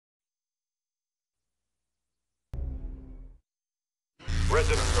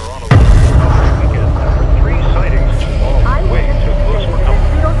Residents are on alert this weekend after 3 sightings involving way too close for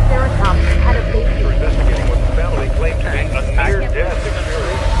comfort. Had a baby. We're investigating what the family claimed to be a near-death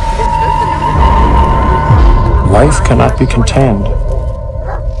experience. Life cannot be contained.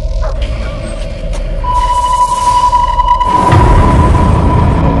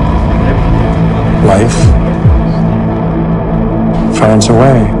 Life finds a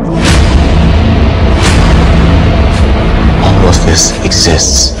way. All of this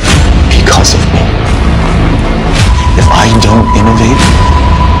exists because of me. If I don't innovate,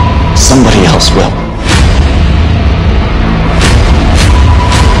 somebody else will.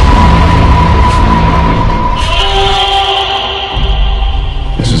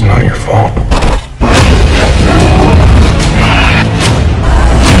 This is not your fault.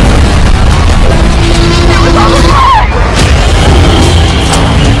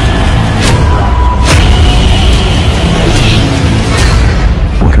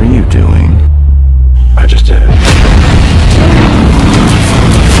 What are you doing? I just did it.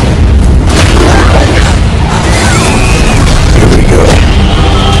 Here we go.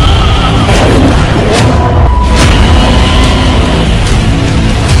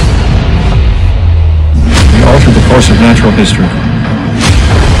 We altered the course of natural history.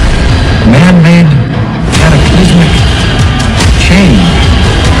 Man-made cataclysmic change.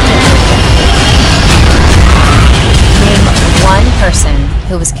 Name one person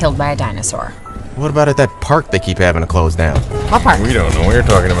who was killed by a dinosaur. What about at that park they keep having to close down? What park? We don't know what you're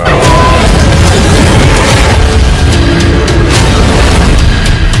talking about.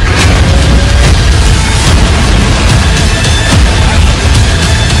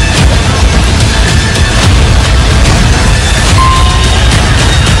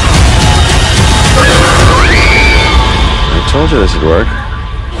 I told you this would work.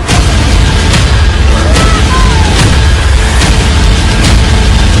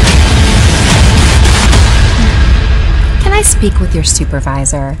 Can I speak with your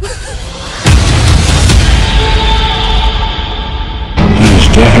supervisor? He's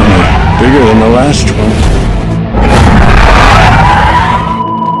definitely bigger than the last one.